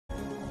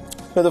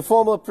Now, the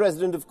former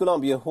president of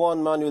Colombia,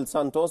 Juan Manuel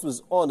Santos,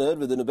 was honored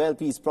with the Nobel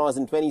Peace Prize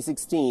in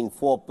 2016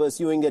 for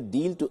pursuing a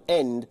deal to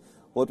end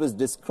what was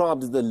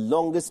described as the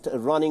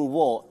longest-running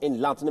war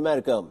in Latin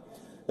America.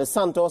 Now,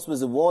 Santos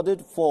was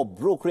awarded for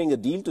brokering a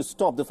deal to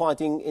stop the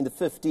fighting in the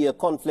 50-year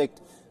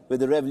conflict with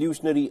the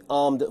Revolutionary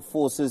Armed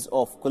Forces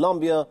of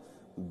Colombia,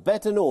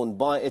 better known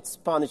by its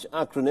Spanish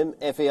acronym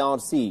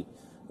FARC.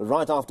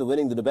 Right after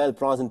winning the Nobel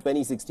Prize in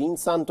 2016,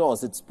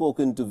 Santos had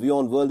spoken to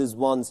WION World is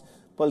One's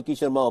Palki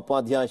Sharma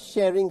Upadhyay,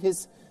 sharing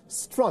his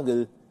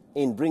struggle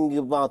in bringing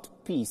about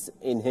peace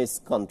in his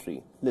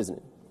country.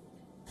 Listen.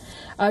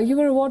 You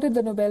were awarded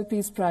the Nobel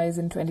Peace Prize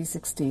in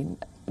 2016.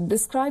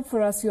 Describe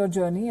for us your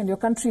journey and your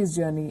country's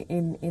journey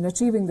in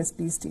achieving this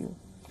peace deal.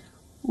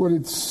 Well,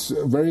 it's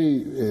a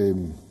very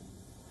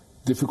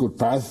difficult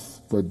path,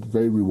 but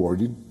very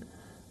rewarding.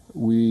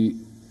 We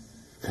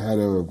had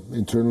an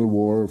internal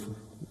war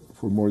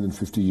for more than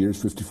 50 years,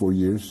 54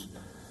 years.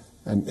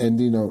 And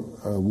ending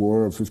a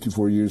war of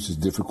 54 years is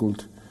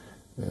difficult.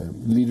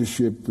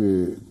 Leadership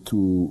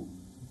to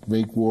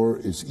make war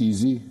is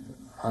easy.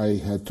 I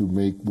had to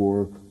make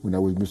war when I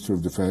was Minister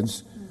of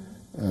Defense.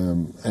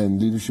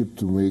 And leadership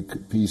to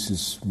make peace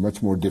is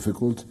much more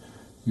difficult.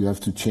 You have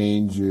to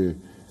change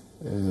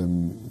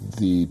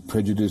the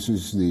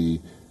prejudices,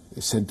 the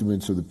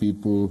sentiments of the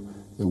people,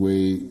 the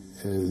way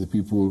the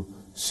people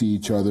see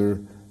each other.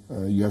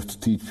 You have to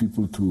teach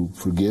people to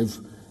forgive,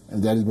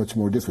 and that is much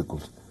more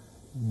difficult.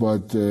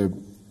 But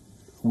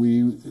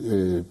we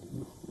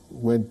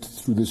went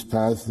through this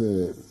path,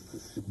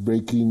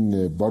 breaking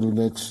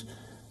bottlenecks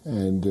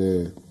and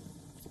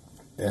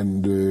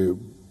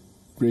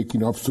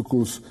breaking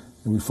obstacles,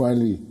 and we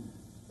finally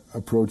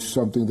approached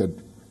something that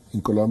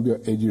in Colombia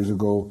 8 years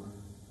ago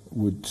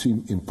would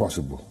seem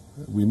impossible.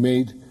 We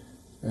made,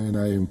 and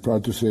I am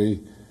proud to say,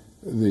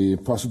 the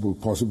impossible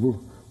possible.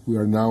 We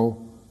are now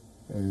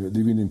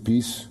living in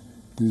peace.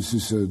 This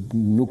is a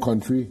new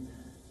country.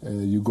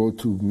 You go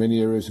to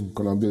many areas in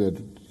Colombia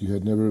that you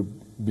had never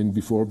been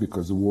before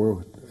because the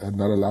war had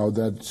not allowed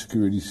that,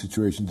 security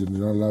situation did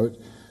not allow it,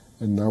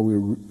 and now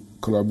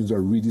Colombians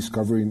are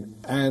rediscovering,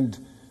 and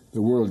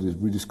the world is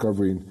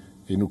rediscovering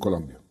a new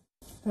Colombia.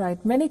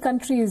 Right. Many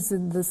countries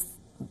in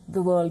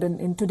the world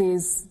in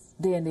today's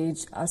day and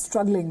age are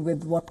struggling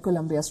with what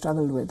Colombia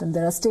struggled with, and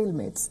there are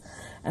stalemates,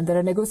 and there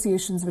are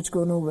negotiations which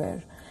go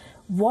nowhere.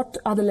 What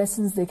are the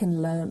lessons they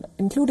can learn,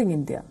 including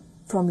India,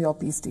 from your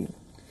peace deal?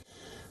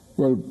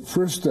 Well,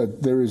 first,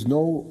 that there is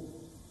no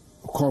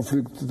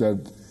conflict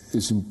that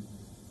is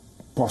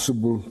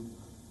impossible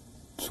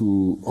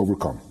to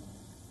overcome.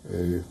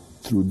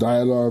 Through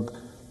dialogue,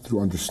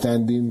 through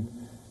understanding,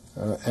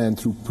 and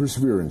through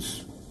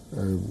perseverance.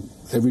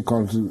 Every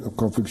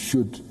conflict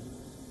should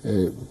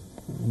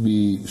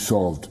be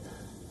solved.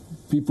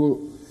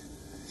 People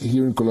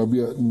here in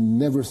Colombia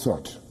never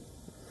thought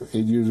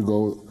 8 years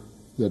ago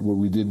that what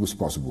we did was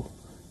possible.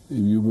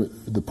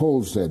 The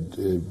Poles said,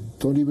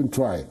 don't even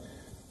try.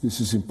 This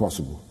is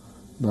impossible.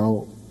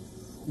 Now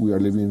we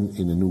are living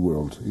in a new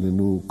world, in a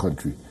new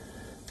country.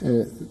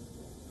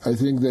 I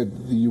think that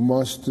you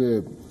must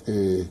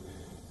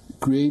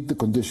create the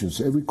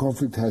conditions. Every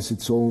conflict has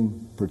its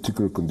own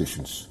particular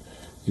conditions.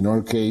 In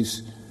our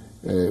case,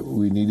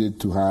 we needed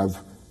to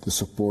have the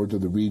support of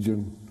the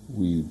region.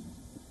 We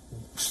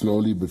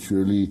slowly but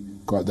surely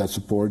got that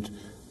support.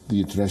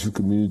 The international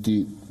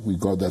community, we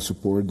got that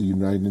support. The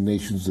United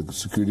Nations, the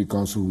Security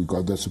Council, we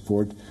got that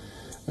support.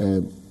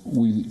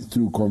 We,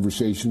 through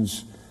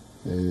conversations,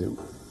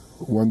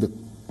 won the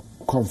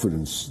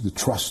confidence, the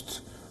trust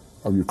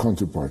of your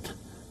counterpart.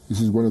 This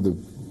is one of the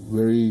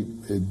very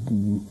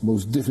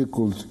most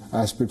difficult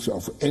aspects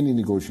of any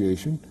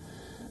negotiation.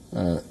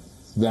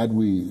 That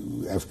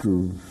we,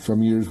 after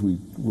some years, we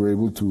were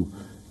able to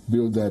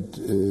build that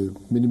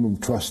minimum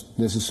trust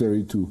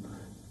necessary to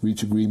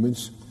reach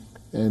agreements,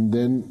 and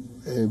then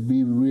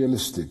be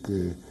realistic.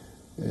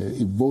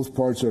 If both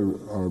parts are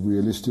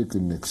realistic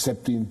in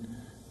accepting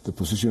the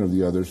position of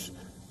the others,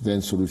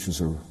 then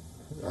solutions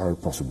are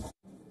possible.